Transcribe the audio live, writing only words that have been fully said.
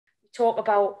talk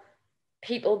about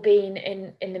people being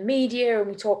in the media, and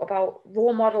we talk about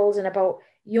role models and about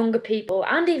younger people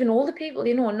and even older people,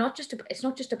 you know, it's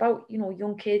not just about, you know,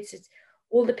 young kids, it's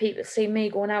older people see me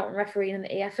going out and refereeing in the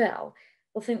EFL.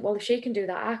 They'll think, well, if she can do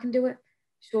that, I can do it.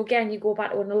 So again, you go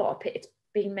back to when it's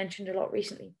been mentioned a lot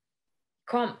recently.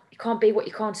 You can't be what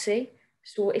you can't see.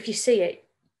 So if you see it,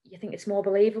 you think it's more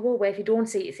believable. Where if you don't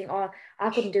see it, you think, oh, I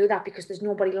couldn't do that because there's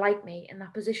nobody like me in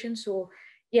that position. So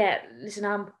yeah, listen,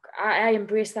 I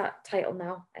embrace that title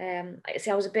now. Like I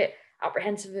say, I was a bit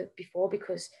apprehensive of it before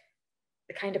because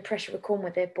the kind of pressure would come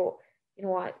with it. But you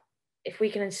know what? If we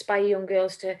can inspire young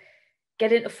girls to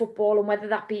get into football, and whether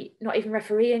that be not even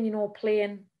refereeing, you know,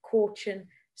 playing, coaching,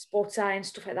 sports science,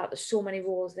 stuff like that, there's so many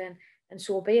roles then, and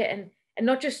so be it. And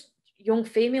not just young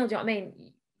females, you know what I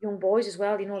mean? Young boys as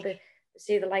well, you know, they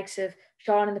see the likes of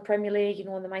Sean in the Premier League, you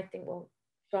know, and they might think, well,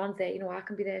 Sean's there, you know, I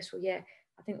can be there. So yeah,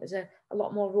 I think there's a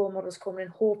lot more role models coming,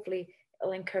 and hopefully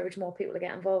it'll encourage more people to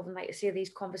get involved. And like I say, these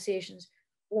conversations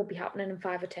won't be happening in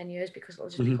 5 or 10 years because it'll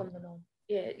just become the norm.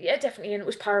 Yeah, definitely. And it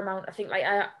was paramount. I think like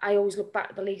I always look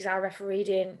back at the leagues I refereed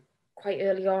in quite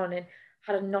early on, and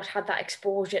had I not had that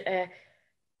exposure to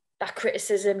that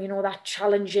criticism, you know, that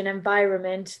challenging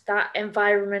environment,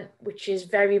 which is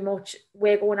very much,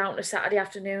 we're going out on a Saturday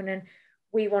afternoon and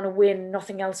we want to win,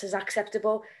 nothing else is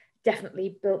acceptable,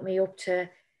 definitely built me up to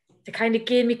kind of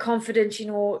gain me confidence, you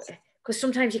know, because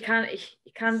sometimes you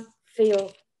can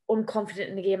feel unconfident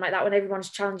in the game like that when everyone's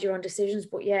challenging your own decisions.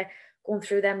 But yeah, going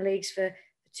through them leagues for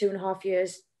 2.5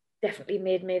 years definitely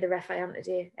made me the ref I am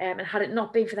today. And had it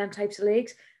not been for them types of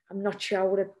leagues, I'm not sure I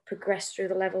would have progressed through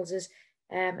the levels as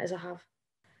I have.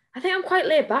 I think I'm quite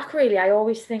laid back, really. I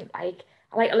always think like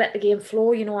I like to let the game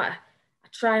flow. You know, I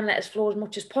try and let it flow as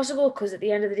much as possible because at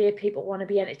the end of the day, people want to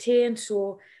be entertained.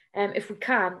 So if we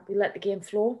can, we let the game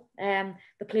flow.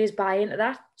 The players buy into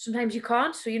that. Sometimes you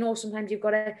can't. So, you know, sometimes you've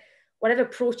got to, whatever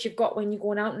approach you've got when you're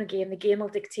going out in a game, the game will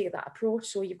dictate that approach.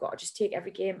 So you've got to just take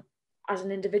every game as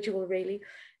an individual, really.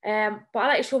 But I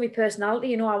like to show my personality.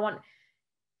 You know,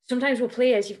 sometimes with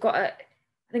players, you've got to,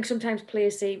 I think sometimes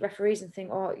players see referees and think,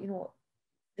 oh, you know,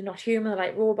 they're not human, they're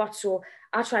like robots. So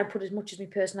I try and put as much as my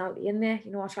personality in there.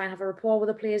 You know, I try and have a rapport with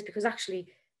the players because actually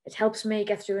it helps me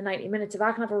get through a 90 minutes. If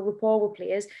I can have a rapport with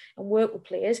players and work with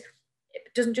players,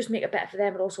 it doesn't just make it better for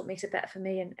them, it also makes it better for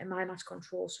me and my match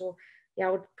control. So yeah,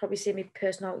 I would probably say my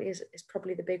personality is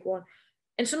probably the big one.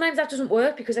 And sometimes that doesn't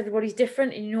work because everybody's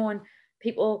different, and you know, and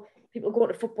people go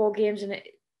to football games and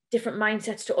different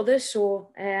mindsets to others.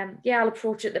 So yeah, I'll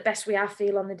approach it the best way I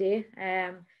feel on the day.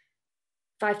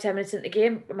 5-10 minutes into the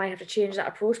game, I might have to change that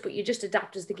approach, but you just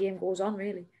adapt as the game goes on,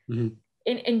 really.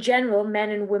 In general,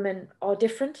 men and women are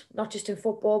different, not just in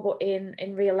football, but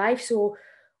in real life. So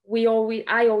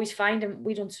I always find, and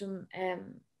we done some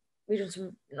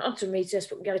not some research,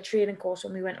 but we got a training course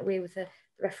when we went away with the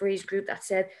referees group that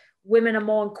said women are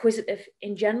more inquisitive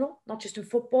in general, not just in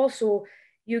football. So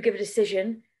you give a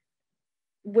decision,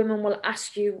 women will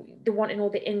ask you, they want to know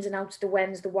the ins and outs, the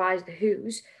whens, the whys, the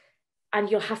whos, and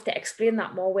you'll have to explain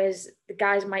that more. Whereas the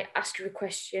guys might ask you a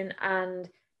question, and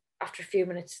after a few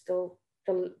minutes they'll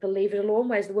leave it alone,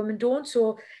 whereas the women don't.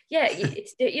 So yeah,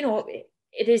 it's, you know,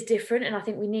 it is different, and I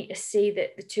think we need to see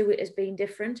that the two as being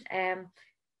different.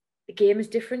 The game is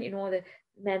different. You know, the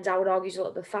men's, I would argue, is a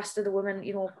little bit faster. The women,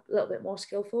 you know, a little bit more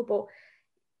skillful. But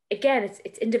again,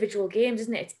 it's individual games,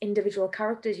 isn't it? It's individual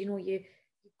characters. You know, you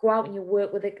go out and you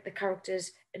work with the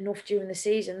characters enough during the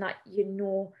season that you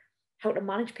know how to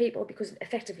manage people, because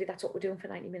effectively that's what we're doing for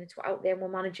 90 minutes. We're out there and we're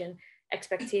managing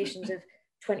expectations of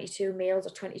 22 males or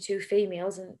 22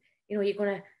 females, and you know, you're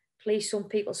going to please some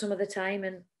people some of the time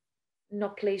and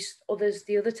not please others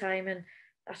the other time, and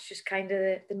that's just kind of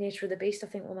the nature of the beast, I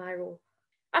think, with my role.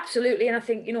 Absolutely. And I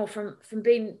think, you know, from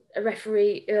being a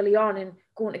referee early on and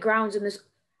going to grounds, and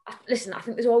I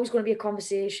think there's always going to be a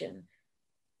conversation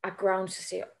at grounds to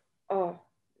say, oh,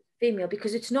 female,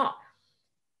 because it's not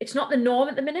the norm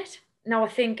at the minute. Now I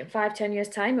think in 5-10 years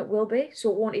time it will be,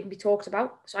 so it won't even be talked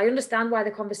about. So I understand why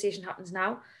the conversation happens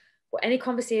now, but any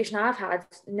conversation I've had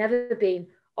never been,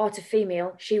 oh, to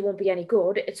female she won't be any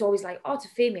good. It's always like, oh, to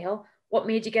female, what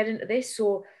made you get into this?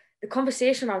 So the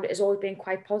conversation around it has always been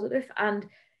quite positive. And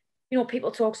you know,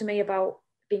 people talk to me about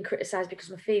being criticised because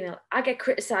I'm a female. I get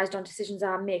criticised on decisions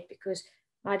I make because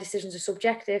my decisions are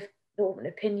subjective, the open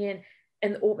opinion,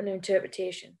 and the open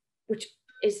interpretation, which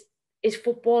is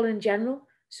football in general.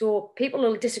 So people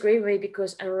will disagree with me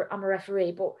because I'm a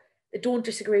referee, but they don't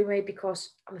disagree with me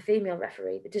because I'm a female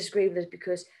referee. They disagree with us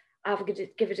because I have to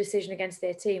give a decision against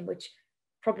their team, which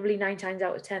probably 9 times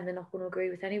out of 10 they're not going to agree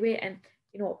with anyway. And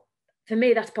you know, for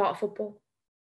me, that's part of football.